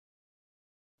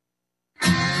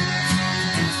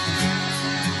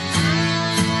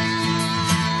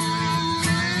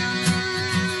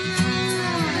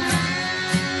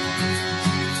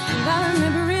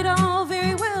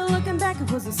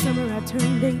summer I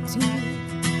turned 18.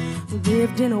 We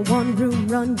lived in a one-room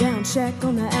run-down shack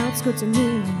on the outskirts of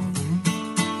New Orleans.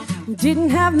 We didn't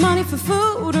have money for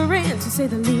food or rent, to say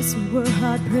the least. We were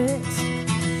hard-pressed,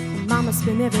 and Mama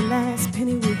spent every last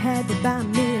penny we had to buy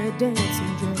me a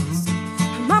dancing dress.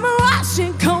 Mama washed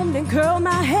and combed and curled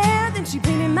my hair, then she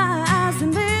painted my eyes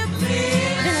and lips.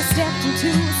 Then I stepped into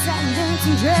a satin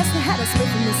dancing dress that had a slip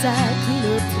from the side clean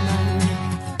up to my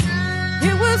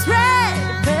ear. It was red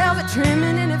velvet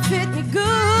trimming and it fit me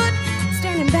good.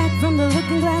 Standing back from the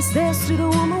looking glass, there stood a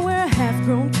woman where a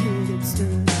half-grown kid had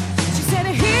stood. She said,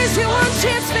 "Here's your one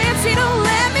chance, fancy, don't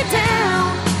let me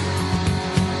down.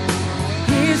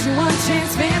 Here's your one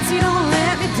chance, fancy, don't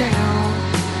let me down."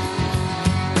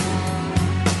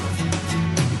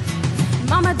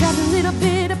 Mama dabbed a little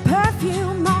bit of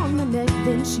perfume on my neck,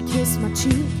 then she kissed my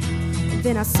cheek. And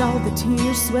then I saw the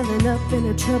tears swelling up in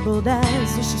her troubled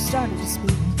eyes as she started to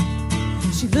speak.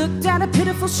 She looked at a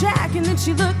pitiful shack and then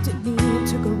she looked at me and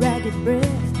took a ragged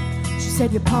breath. She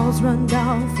said, "Your pa's run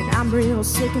off and I'm real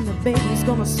sick and the baby's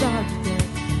gonna starve to death."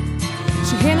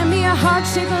 She handed me a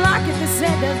heart-shaped locket that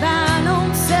said, "Thine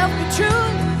own self be true."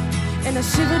 And I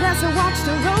shivered as I watched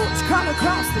a roach crawl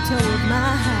across the toe of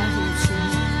my high-heel shoe.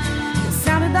 It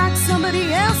sounded like somebody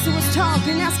else who was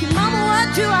talking, asking, "Mama, what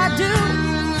do I do?"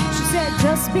 She said,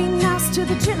 "Just be nice to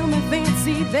the gentleman,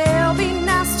 fancy, they'll be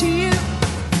nice to you.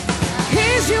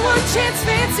 Here's your one chance,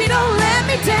 fancy, don't let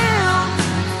me down."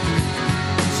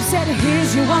 She said,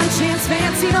 "Here's your one chance,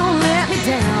 fancy, don't let me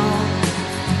down.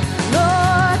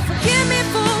 Lord, forgive me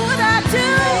for what I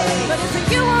do, but if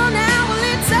you want out, well,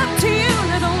 it's up to you.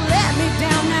 Now don't let me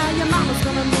down now, your mama's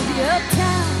gonna move you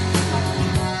uptown."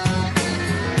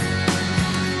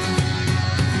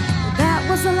 That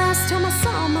was the last time I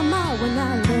saw my ma when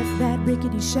I left that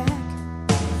rickety shack.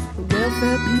 The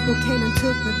welfare people came and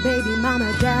took my baby. Mama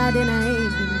died and I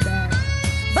ain't been back.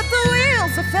 But the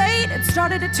wheels of fate had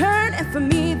started to turn, and for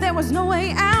me there was no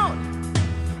way out.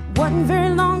 Wasn't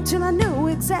very long till I knew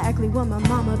exactly what my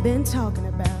mama been talking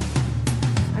about.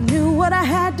 I knew what I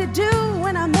had to do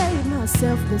when I made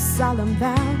myself this solemn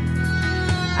vow.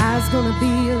 I was gonna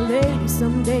be a lady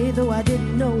someday, though I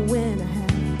didn't know when or how.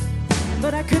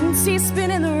 But I couldn't see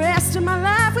spending the rest of my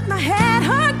life with my head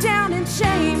hung down in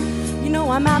shame. You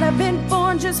know, I might have been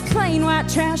born just plain white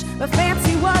trash, but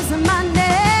fancy wasn't my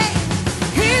name.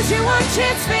 Here's your one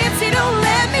chance, fancy, don't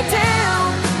let me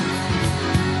down.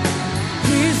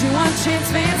 Here's your one chance,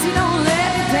 fancy, don't let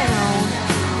me down.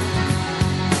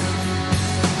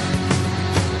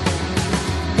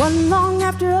 One long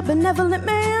after a benevolent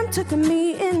man took me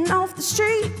in off the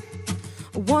street.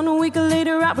 1 week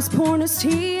later I was pouring his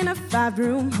tea in a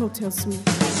 5-room hotel suite.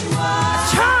 I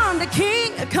charmed a king,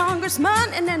 a congressman,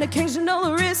 and an occasional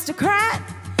aristocrat.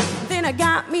 Then I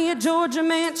got me a Georgia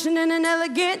mansion and an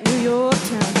elegant New York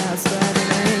townhouse flat, and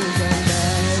I ain't gone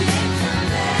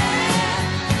back.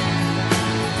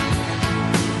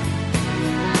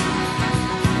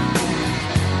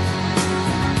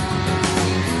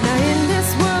 Now in this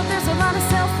world there's a lot of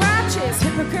self-righteous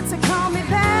hypocrites that call me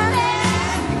bad.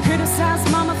 Criticize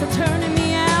mama for turning me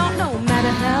out, no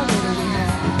matter how little we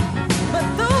have. But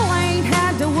though I ain't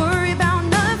had to worry about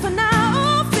nothing for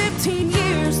now, 15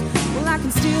 years, well, I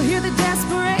can still hear the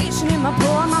desperation in my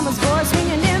poor mama's voice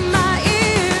ringing in my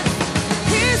ear.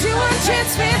 Here's your one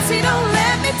chance, fancy, don't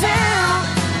let me down.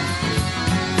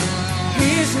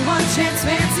 Here's your one chance,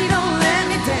 fancy, don't let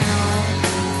me down.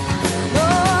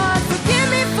 Lord, forgive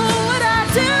me for what I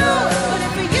do, but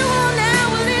if you want out,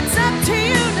 well, it's up to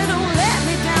you. Now don't let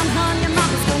me down, hon, your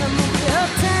mama's gonna move you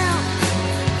uptown.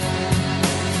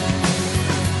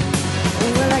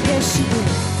 Well, I guess she did.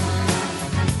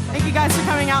 Thank you guys for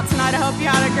coming out tonight. I hope you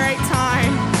had a great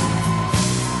time.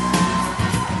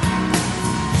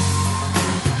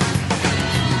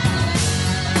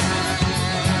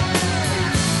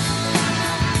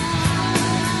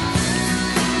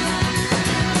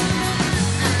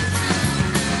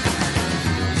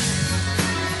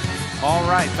 All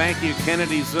right, thank you,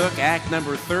 Kennedy Zook. Act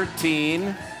number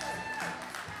 13.